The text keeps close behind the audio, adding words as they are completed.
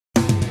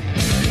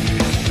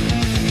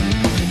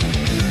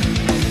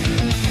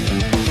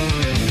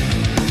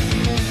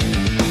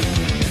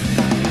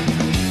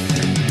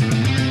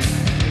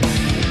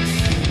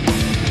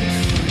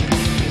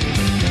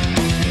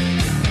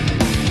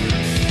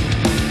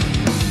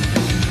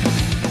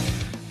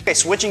Okay,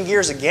 switching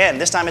gears again.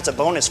 This time it's a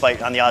bonus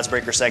fight on the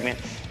Oddsbreaker segment,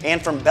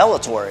 and from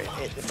Bellator.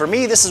 For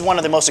me, this is one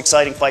of the most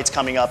exciting fights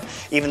coming up,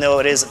 even though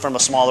it is from a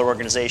smaller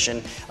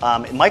organization.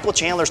 Michael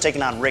Chandler's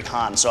taking on Rick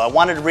Hawn, so I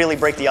wanted to really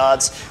break the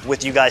odds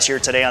with you guys here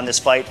today on this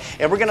fight.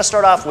 And we're going to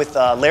start off with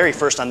Larry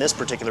first on this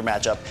particular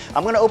matchup.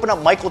 I'm going to open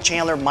up Michael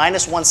Chandler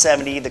minus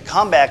 170. The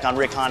comeback on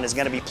Rick Hawn is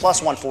going to be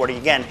plus 140.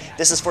 Again,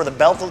 this is for the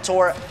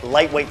Bellator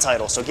Lightweight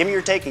Title. So give me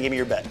your take and give me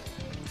your bet.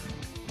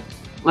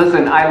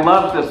 Listen, I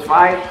love this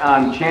fight.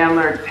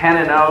 Chandler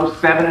 10-0,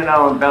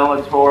 7-0 in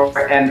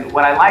Bellator, and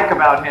what I like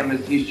about him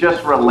is he's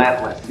just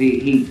relentless.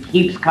 He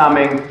keeps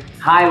coming,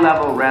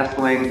 high-level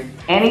wrestling,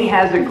 and he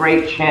has a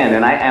great chin,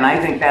 and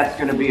I think that's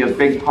going to be a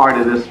big part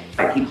of this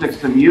fight. He took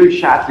some huge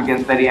shots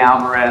against Eddie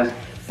Alvarez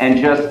and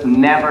just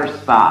never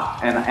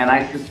stopped, and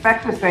I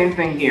suspect the same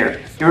thing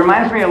here. He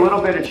reminds me a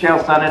little bit of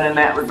Chael Sonnen in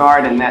that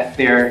regard, in that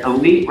they're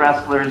elite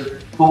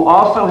wrestlers who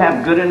also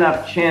have good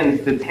enough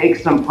chins to take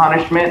some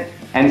punishment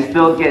and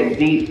still get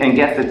deep and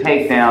get the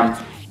takedown.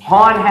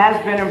 Hawn has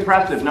been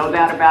impressive, no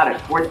doubt about it.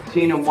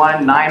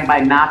 14-1, 9 by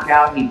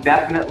knockout. He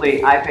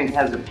definitely, I think,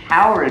 has a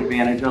power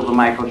advantage over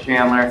Michael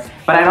Chandler,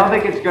 but I don't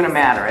think it's going to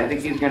matter. I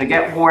think he's going to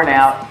get worn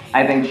out.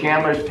 I think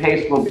Chandler's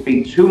pace will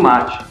be too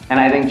much, and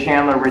I think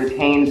Chandler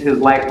retains his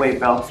lightweight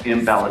belt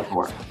in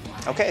Bellator.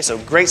 Okay, so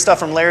great stuff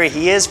from Larry.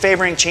 He is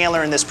favoring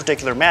Chandler in this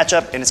particular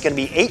matchup, and it's going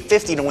to be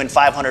 $850 to win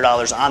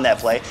 $500 on that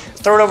play.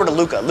 Throw it over to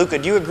Luca. Luca,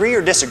 do you agree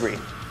or disagree?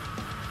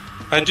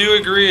 I do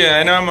agree.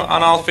 I know I'm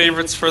on all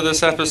favorites for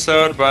this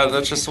episode, but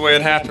that's just the way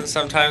it happens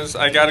sometimes.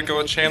 I got to go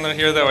with Chandler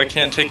here, though. I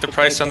can't take the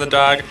price on the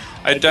dog.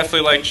 I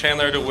definitely like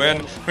Chandler to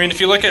win. I mean,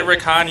 if you look at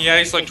Rick Hawn, yeah,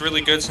 he's looked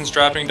really good since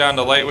dropping down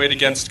to lightweight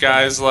against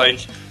guys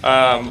like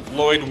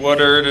Lloyd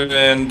Woodard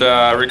and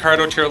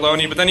Ricardo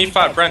Tiroloni, but then he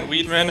fought Brent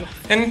Weidman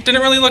and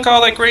didn't really look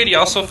all that great. He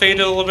also faded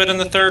a little bit in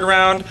the third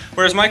round,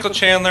 whereas Michael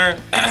Chandler,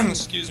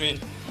 excuse me,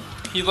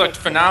 he looked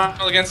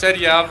phenomenal against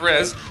Eddie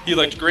Alvarez. He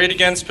looked great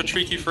against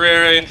Patricky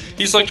Freire.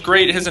 He's looked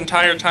great his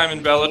entire time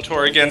in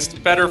Bellator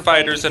against better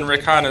fighters than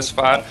Rick Hawn has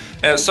fought.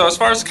 So as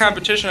far as the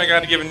competition, I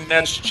got to give an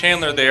edge to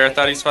Chandler there. I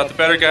thought he's fought the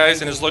better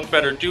guys and has looked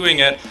better doing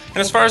it. And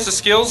as far as the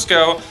skills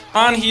go,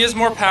 Hawn, he is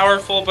more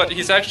powerful, but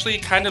he's actually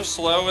kind of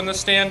slow in the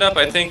stand-up.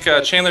 I think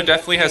Chandler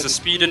definitely has a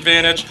speed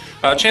advantage.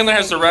 Chandler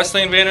has the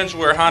wrestling advantage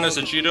where Hawn has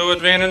a judo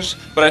advantage,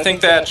 but I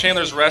think that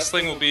Chandler's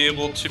wrestling will be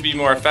able to be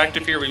more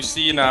effective here. We've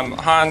seen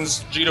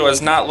Hawn's judo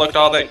has not looked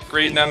all that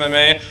great in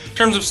MMA. In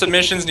terms of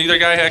submissions, neither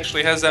guy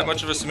actually has that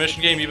much of a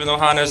submission game, even though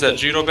Hawn has that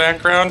judo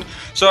background.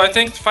 So I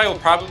think the fight will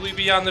probably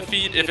be on the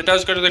feet. If it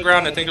does go to the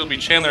ground, I think it'll be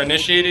Chandler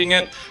initiating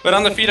it. But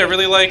on the feet, I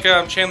really like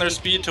Chandler's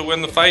speed to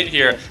win the fight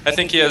here. I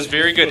think he has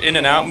very good in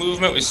and out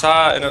movement. We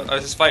saw in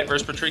his fight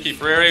versus Patricky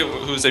Freire,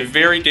 who's a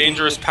very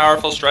dangerous,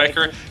 powerful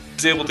striker.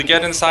 He's able to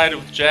get inside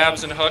with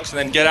jabs and hooks and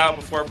then get out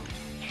before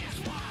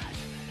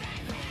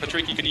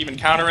Patricky could even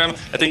counter him.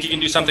 I think he can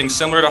do something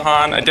similar to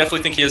Hawn. I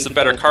definitely think he has the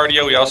better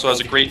cardio. He also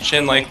has a great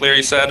chin, like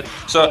Larry said.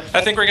 So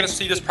I think we're going to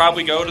see this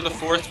probably go to the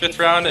 4th, 5th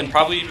round and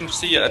probably even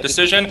see a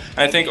decision. And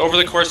I think over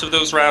the course of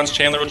those rounds,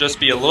 Chandler will just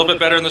be a little bit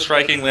better in the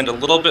striking, land a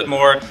little bit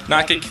more,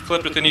 not get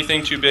clipped with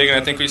anything too big, and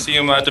I think we see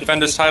him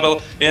defend his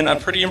title in a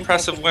pretty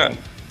impressive win.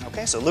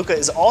 Okay, so Luca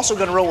is also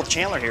going to roll with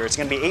Chandler here. It's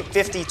going to be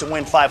 $850 to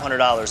win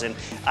 $500, and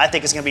I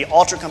think it's going to be an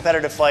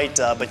ultra-competitive fight,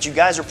 but you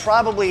guys are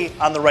probably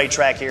on the right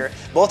track here.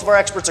 Both of our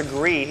experts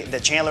agree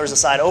that Chandler is a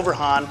side over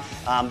Hawn.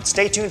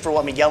 Stay tuned for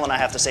what Miguel and I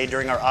have to say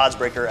during our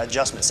Oddsbreaker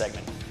adjustment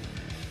segment.